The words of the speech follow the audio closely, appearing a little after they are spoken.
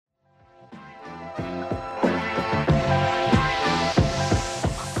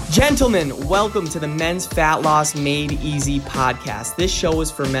Gentlemen, welcome to the Men's Fat Loss Made Easy podcast. This show is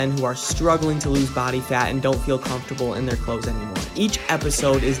for men who are struggling to lose body fat and don't feel comfortable in their clothes anymore. Each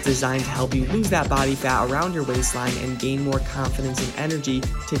episode is designed to help you lose that body fat around your waistline and gain more confidence and energy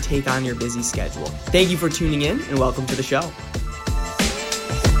to take on your busy schedule. Thank you for tuning in and welcome to the show.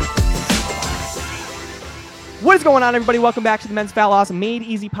 What is going on, everybody? Welcome back to the Men's Fat Loss Made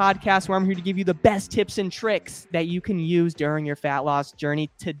Easy podcast, where I'm here to give you the best tips and tricks that you can use during your fat loss journey.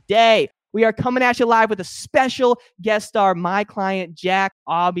 Today, we are coming at you live with a special guest star, my client, Jack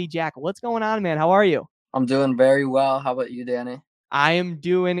Aube. Jack, what's going on, man? How are you? I'm doing very well. How about you, Danny? I am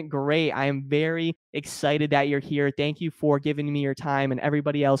doing great. I am very excited that you're here. Thank you for giving me your time, and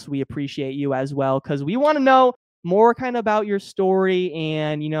everybody else, we appreciate you as well, because we want to know more kind of about your story.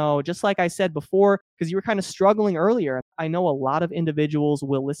 And, just like I said before, because you were kind of struggling earlier, I know a lot of individuals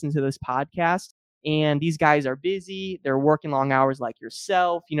will listen to this podcast, and these guys are busy. They're working long hours like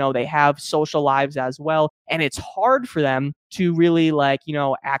yourself. They have social lives as well. And it's hard for them to really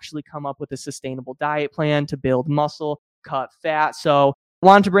actually come up with a sustainable diet plan to build muscle, cut fat. So I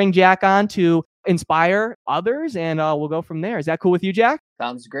wanted to bring Jack on to inspire others, and we'll go from there. Is that cool with you, Jack?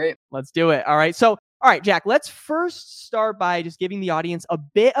 Sounds great. Let's do it. All right. So, all right, Jack, let's first start by just giving the audience a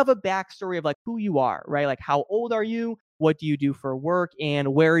bit of a backstory of who you are, right? Like, how old are you? What do you do for work?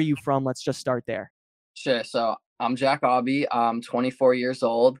 And where are you from? Let's just start there. Sure. So I'm Jack Aube. I'm 24 years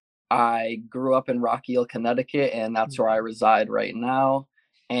old. I grew up in Rock Hill, Connecticut, and that's where I reside right now.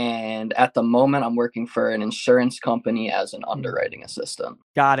 And at the moment, I'm working for an insurance company as an underwriting assistant.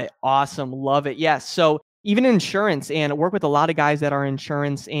 Got it. Awesome. Love it. Yes. So even in insurance, and I work with a lot of guys that are in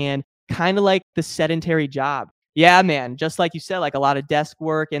insurance, and kind of like the sedentary job. Yeah, man. Just like you said, a lot of desk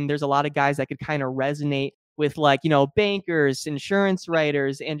work. And there's a lot of guys that could kind of resonate with bankers, insurance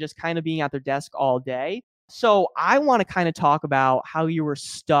writers, and just kind of being at their desk all day. So I want to kind of talk about how you were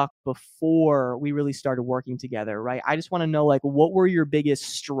stuck before we really started working together, right? I just want to know what were your biggest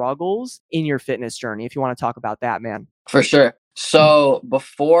struggles in your fitness journey, if you want to talk about that, man. For sure. So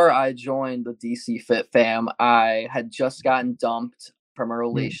before I joined the DC Fit Fam, I had just gotten dumped from a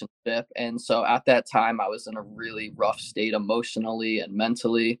relationship. And so at that time, I was in a really rough state emotionally and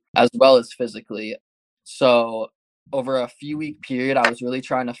mentally, as well as physically. So over a few week period, I was really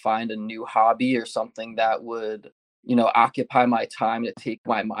trying to find a new hobby or something that would, occupy my time to take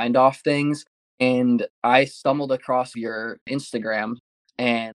my mind off things. And I stumbled across your Instagram,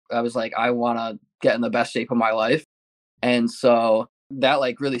 and I was like, I want to get in the best shape of my life. And so that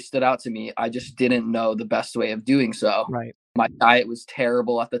really stood out to me. I just didn't know the best way of doing so. Right. My diet was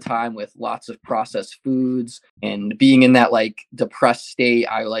terrible at the time, with lots of processed foods, and being in that depressed state,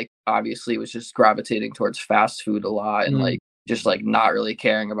 I obviously was just gravitating towards fast food a lot, and just not really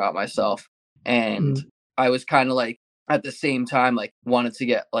caring about myself. And I was kind of at the same time wanted to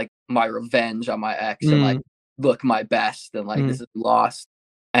get my revenge on my ex and look my best, and this is lost.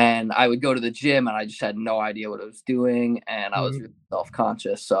 And I would go to the gym, and I just had no idea what I was doing, and I was really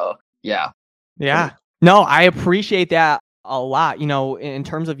self-conscious. So yeah. No, I appreciate that a lot, in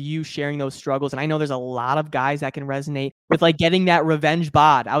terms of you sharing those struggles. And I know there's a lot of guys that can resonate with getting that revenge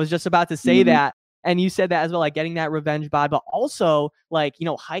bod. I was just about to say that. And you said that as well, getting that revenge bod, but also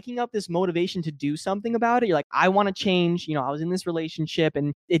hiking up this motivation to do something about it. You're I want to change. I was in this relationship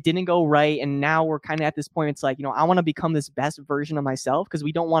and it didn't go right. And now we're kind of at this point. It's I want to become this best version of myself, because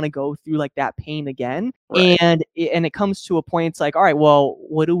we don't want to go through that pain again. Right. And it comes to a point. It's all right, well,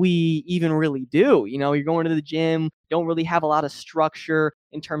 what do we even really do? You're going to the gym, don't really have a lot of structure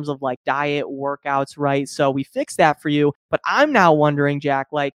in terms of diet, workouts, right? So we fixed that for you. But I'm now wondering, Jack,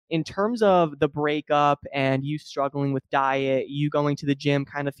 in terms of the breakup and you struggling with diet, you going to the gym,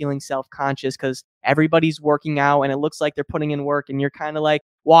 kind of feeling self-conscious because everybody's working out and it looks like they're putting in work, and you're kind of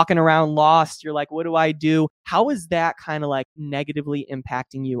walking around lost. You're what do I do? How is that kind of negatively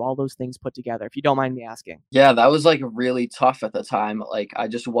impacting you, all those things put together, if you don't mind me asking? Yeah, that was really tough at the time. I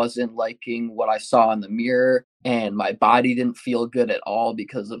just wasn't liking what I saw in the mirror, and my body didn't feel good at all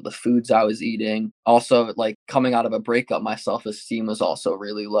because of the foods I was eating. Also, coming out of a breakup, my self-esteem was also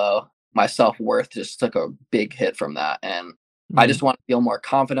really low. My self-worth just took a big hit from that. And I just want to feel more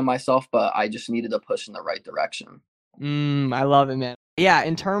confident in myself, but I just needed to push in the right direction. I love it, man. Yeah,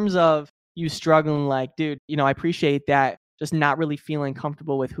 in terms of you struggling, dude, I appreciate that. Just not really feeling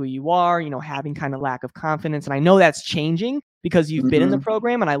comfortable with who you are, having kind of lack of confidence. And I know that's changing because you've been in the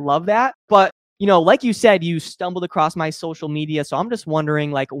program, and I love that. But, like you said, you stumbled across my social media. So I'm just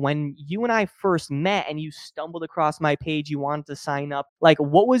wondering, when you and I first met and you stumbled across my page, you wanted to sign up,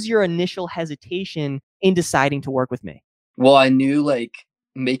 what was your initial hesitation in deciding to work with me? Well, I knew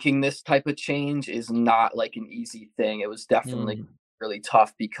making this type of change is not an easy thing. It was definitely really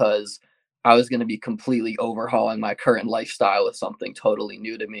tough because I was going to be completely overhauling my current lifestyle with something totally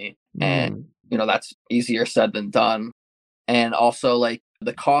new to me. And, Mm, that's easier said than done. And also, like,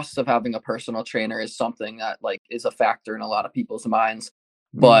 the cost of having a personal trainer is something that, like, is a factor in a lot of people's minds.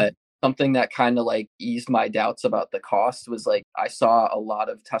 mm, But something that kind of like eased my doubts about the cost was like I saw a lot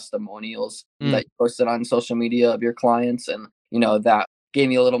of testimonials mm. that you posted on social media of your clients, and that gave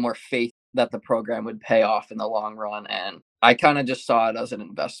me a little more faith that the program would pay off in the long run. And I kind of just saw it as an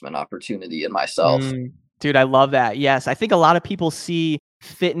investment opportunity in myself. Mm. Dude, I love that. Yes, I think a lot of people see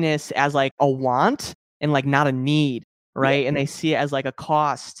fitness as like a want and like not a need, Yeah. right? And they see it as like a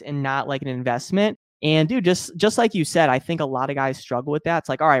cost and not like an investment. And dude, just like you said, I think a lot of guys struggle with that. It's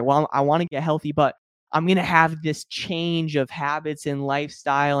like, all right, well, I want to get healthy, but I'm gonna have this change of habits and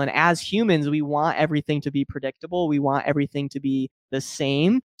lifestyle. And as humans, we want everything to be predictable. We want everything to be the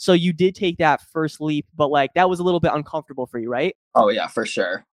same. So you did take that first leap, but like that was a little bit uncomfortable for you, right? Oh yeah, for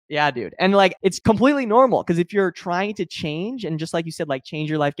sure. Yeah, dude. And like it's completely normal because if you're trying to change and just like you said, like change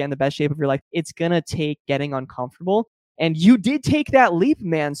your life, get in the best shape of your life, it's gonna take getting uncomfortable. And you did take that leap,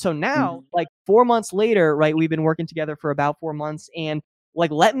 man. So now, Mhm. like 4 months later, right? We've been working together for about 4 months. And like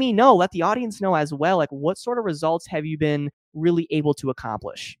let me know, let the audience know as well, like what sort of results have you been really able to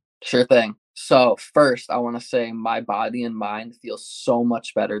accomplish? Sure thing. So first, I want to say my body and mind feel so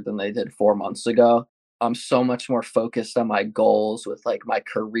much better than they did 4 months ago. I'm so much more focused on my goals with like my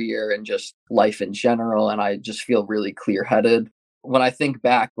career and just life in general, and I just feel really clear headed. When I think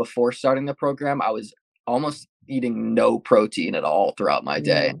back before starting the program, I was almost eating no protein at all throughout my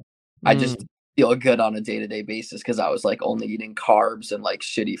day. Mm, I just mm, feel good on a day-to-day basis because I was like only eating carbs and like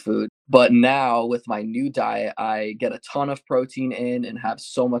shitty food. But now with my new diet, I get a ton of protein in and have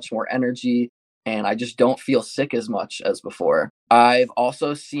so much more energy, and I just don't feel sick as much as before. I've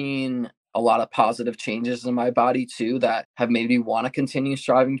also seen a lot of positive changes in my body too that have made me want to continue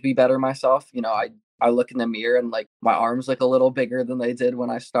striving to be better myself. I look in the mirror and like my arms look a little bigger than they did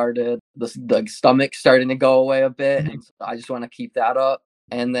when I started. The stomach starting to go away a bit, mhm, and so I just want to keep that up.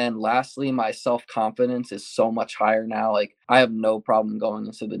 And then lastly, my self-confidence is so much higher now. Like I have no problem going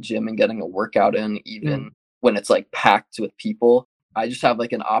into the gym and getting a workout in, even mm. when it's like packed with people. I just have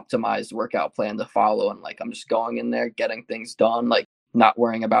like an optimized workout plan to follow, and like I'm just going in there, getting things done, like not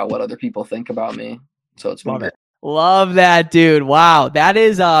worrying about what other people think about me. So it's been Love great. it. Love that, dude. Wow. That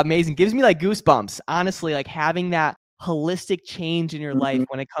is amazing. Gives me like goosebumps. Honestly, like having that holistic change in your life Mhm.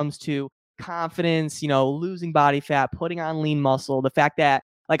 when it comes to confidence, losing body fat, putting on lean muscle, the fact that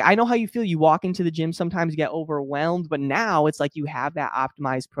like I know how you feel. You walk into the gym, sometimes you get overwhelmed, but now it's like you have that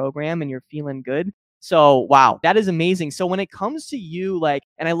optimized program and you're feeling good. So, wow, that is amazing. So, when it comes to you, like,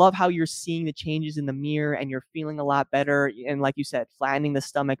 and I love how you're seeing the changes in the mirror and you're feeling a lot better. And, like you said, flattening the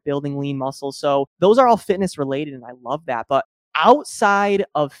stomach, building lean muscle. So, those are all fitness related. And I love that. But outside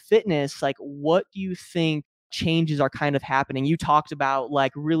of fitness, like, what do you think changes are kind of happening? You talked about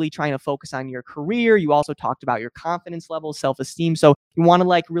like really trying to focus on your career. You also talked about your confidence level, self esteem. So, you want to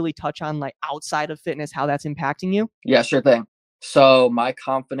like really touch on like outside of fitness, how that's impacting you? Yeah, sure thing. So my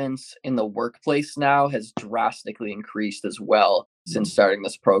confidence in the workplace now has drastically increased as well since starting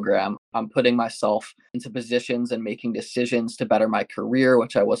this program. I'm putting myself into positions and making decisions to better my career,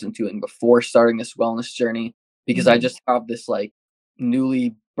 which I wasn't doing before starting this wellness journey, because I Mhm. just have this like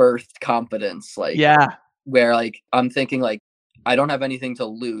newly birthed confidence, like Yeah. where like I'm thinking like I don't have anything to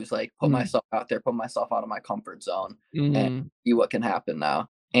lose, like put Mm. myself out there, put myself out of my comfort zone and Mhm. see what can happen now.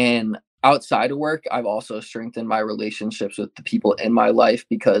 And outside of work, I've also strengthened my relationships with the people in my life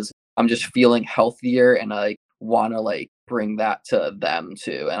because I'm just feeling healthier and I want to like bring that to them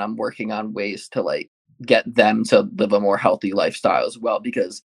too. And I'm working on ways to like get them to live a more healthy lifestyle as well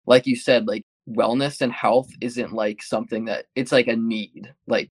because like you said, like wellness and health isn't like something that it's like a need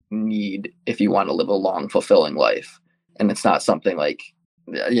if you want to live a long fulfilling life. And it's not something like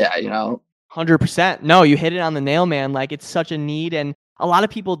yeah, 100%. No, you hit it on the nail, man. Like it's such a need and a lot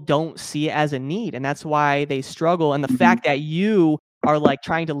of people don't see it as a need and that's why they struggle and the Mhm. fact that you are like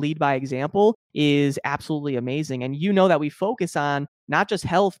trying to lead by example is absolutely amazing. And you know that we focus on not just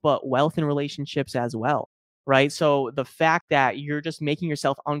health but wealth and relationships as well. Right? So the fact that you're just making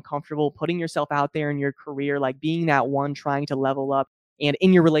yourself uncomfortable, putting yourself out there in your career, like being that one trying to level up and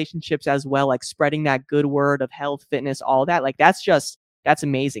in your relationships as well, like spreading that good word of health, fitness, all that. Like that's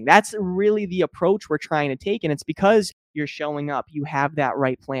amazing. That's really the approach we're trying to take. And it's because you're showing up. You have that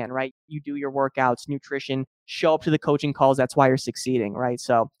right plan, right? You do your workouts, nutrition, show up to the coaching calls. That's why you're succeeding, right?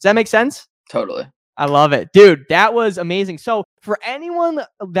 So, does that make sense? Totally. I love it. Dude, that was amazing. So, for anyone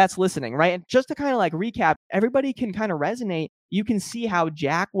that's listening, right? And just to kind of like recap, everybody can kind of resonate. You can see how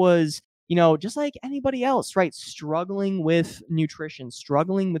Jack was, just like anybody else, right? Struggling with nutrition,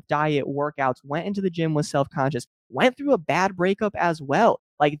 struggling with diet, workouts, went into the gym, was self-conscious, went through a bad breakup as well.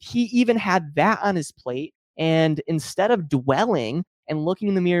 Like he even had that on his plate. And instead of dwelling and looking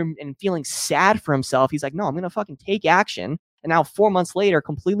in the mirror and feeling sad for himself, he's like, no, I'm going to fucking take action. And now 4 months later,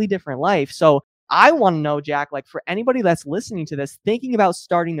 completely different life. So I want to know, Jack, like for anybody that's listening to this, thinking about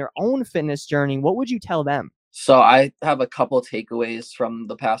starting their own fitness journey, what would you tell them? So I have a couple takeaways from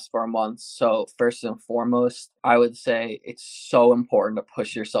the past 4 months. So first and foremost, I would say it's so important to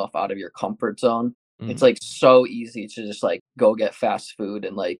push yourself out of your comfort zone. It's like so easy to just like go get fast food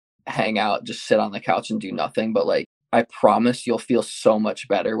and like hang out, just sit on the couch and do nothing. But like I promise you'll feel so much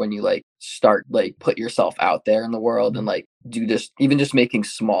better when you like start like put yourself out there in the world and like do this. Even just making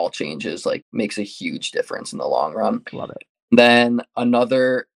small changes like makes a huge difference in the long run. Love it. Then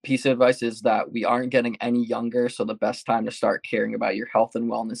another piece of advice is that we aren't getting any younger. So the best time to start caring about your health and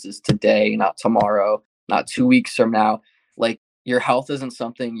wellness is today, not tomorrow, not 2 weeks from now. Like your health isn't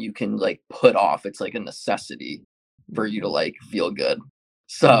something you can like put off. It's like a necessity for you to like feel good.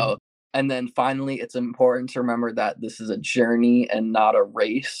 So, and then finally, it's important to remember that this is a journey and not a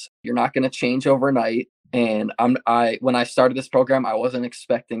race. You're not going to change overnight. And when I started this program, I wasn't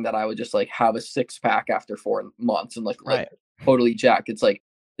expecting that I would just like have a 6-pack after 4 months and like totally jacked. It's like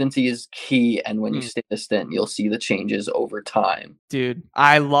consistency is key. And when you stay consistent, you'll see the changes over time. Dude,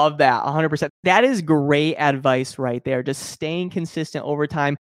 I love that 100%. That is great advice right there. Just staying consistent over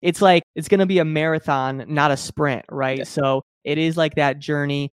time. It's like, it's going to be a marathon, not a sprint, right? Yeah. So it is like that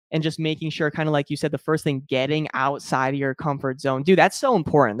journey and just making sure, kind of like you said, the first thing, getting outside of your comfort zone. Dude, that's so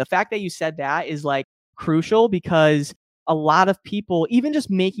important. The fact that you said that is like crucial because a lot of people, even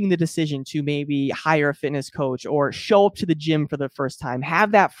just making the decision to maybe hire a fitness coach or show up to the gym for the first time,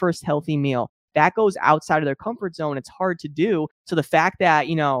 have that first healthy meal, that goes outside of their comfort zone. It's hard to do. So the fact that,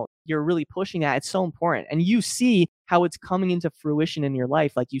 you're really pushing that, it's so important. And you see how it's coming into fruition in your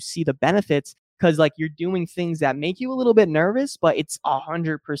life. Like you see the benefits because like you're doing things that make you a little bit nervous, but it's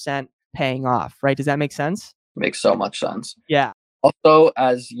 100% paying off, right? Does that make sense? Makes so much sense. Yeah. Also,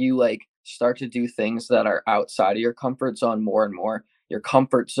 as you like start to do things that are outside of your comfort zone more and more, your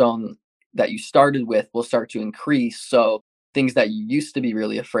comfort zone that you started with will start to increase. So things that you used to be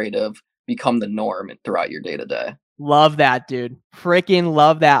really afraid of become the norm throughout your day to day. Love that, dude. Freaking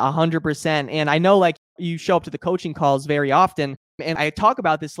love that 100%. And I know like you show up to the coaching calls very often. And I talk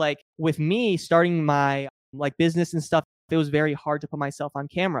about this, like with me starting my like business and stuff, it was very hard to put myself on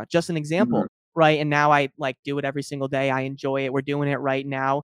camera. Just an example, right? And now I like do it every single day. I enjoy it. We're doing it right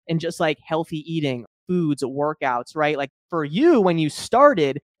now. And just like healthy eating, foods, workouts, right? Like for you, when you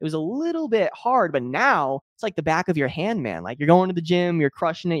started, it was a little bit hard, but now it's like the back of your hand, man. Like you're going to the gym, you're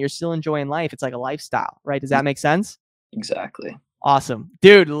crushing it, you're still enjoying life. It's like a lifestyle, right? Does that make sense? Exactly. Awesome.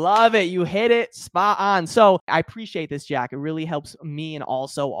 Dude, love it. You hit it spot on. So I appreciate this, Jack. It really helps me and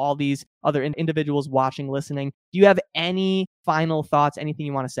also all these other individuals watching, listening. Do you have any final thoughts, anything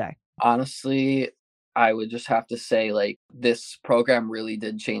you want to say? Honestly, I would just have to say like this program really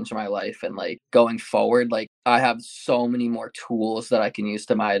did change my life. And like going forward, like I have so many more tools that I can use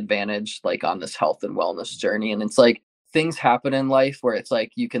to my advantage, like on this health and wellness journey. And it's like things happen in life where it's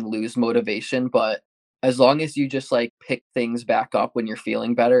like you can lose motivation, but as long as you just like pick things back up when you're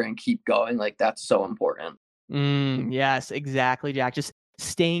feeling better and keep going, like that's so important. Yes, exactly, Jack. Just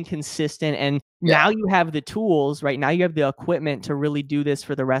staying consistent. And now you have the tools, right? Now you have the equipment to really do this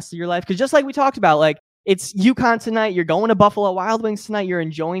for the rest of your life. Because just like we talked about, like it's UConn tonight, you're going to Buffalo Wild Wings tonight, you're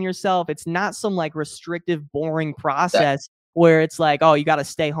enjoying yourself. It's not some like restrictive, boring process where it's like, oh, you got to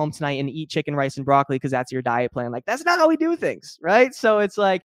stay home tonight and eat chicken, rice, and broccoli because that's your diet plan. Like that's not how we do things, right? So it's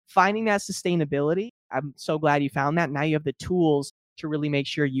like finding that sustainability. I'm so glad you found that. Now you have the tools to really make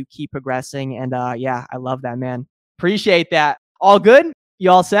sure you keep progressing. And yeah, I love that, man. Appreciate that. All good? You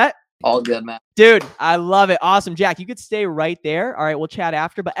all set? All good, man. Dude, I love it. Awesome. Jack, you could stay right there. All right, we'll chat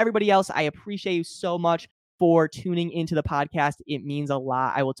after. But everybody else, I appreciate you so much for tuning into the podcast. It means a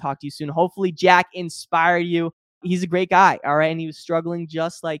lot. I will talk to you soon. Hopefully, Jack inspired you. He's a great guy, all right? And he was struggling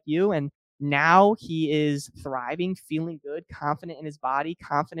just like you. And now he is thriving, feeling good, confident in his body,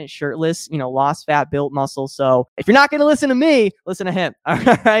 confident, shirtless, lost fat, built muscle. So if you're not going to listen to me, listen to him. All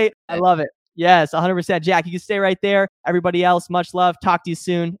right. I love it. Yes, 100%. Jack, you can stay right there. Everybody else, much love. Talk to you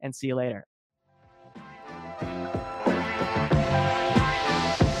soon and see you later.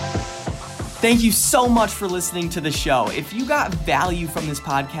 Thank you so much for listening to the show. If you got value from this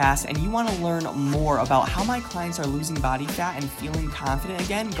podcast and you want to learn more about how my clients are losing body fat and feeling confident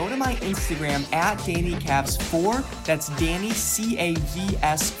again, go to my Instagram at DannyCavs4. That's Danny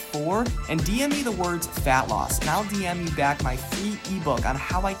CAVS4, and DM me the words fat loss, and I'll DM you back my free ebook on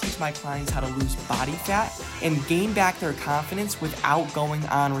how I teach my clients how to lose body fat and gain back their confidence without going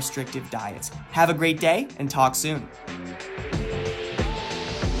on restrictive diets. Have a great day and talk soon.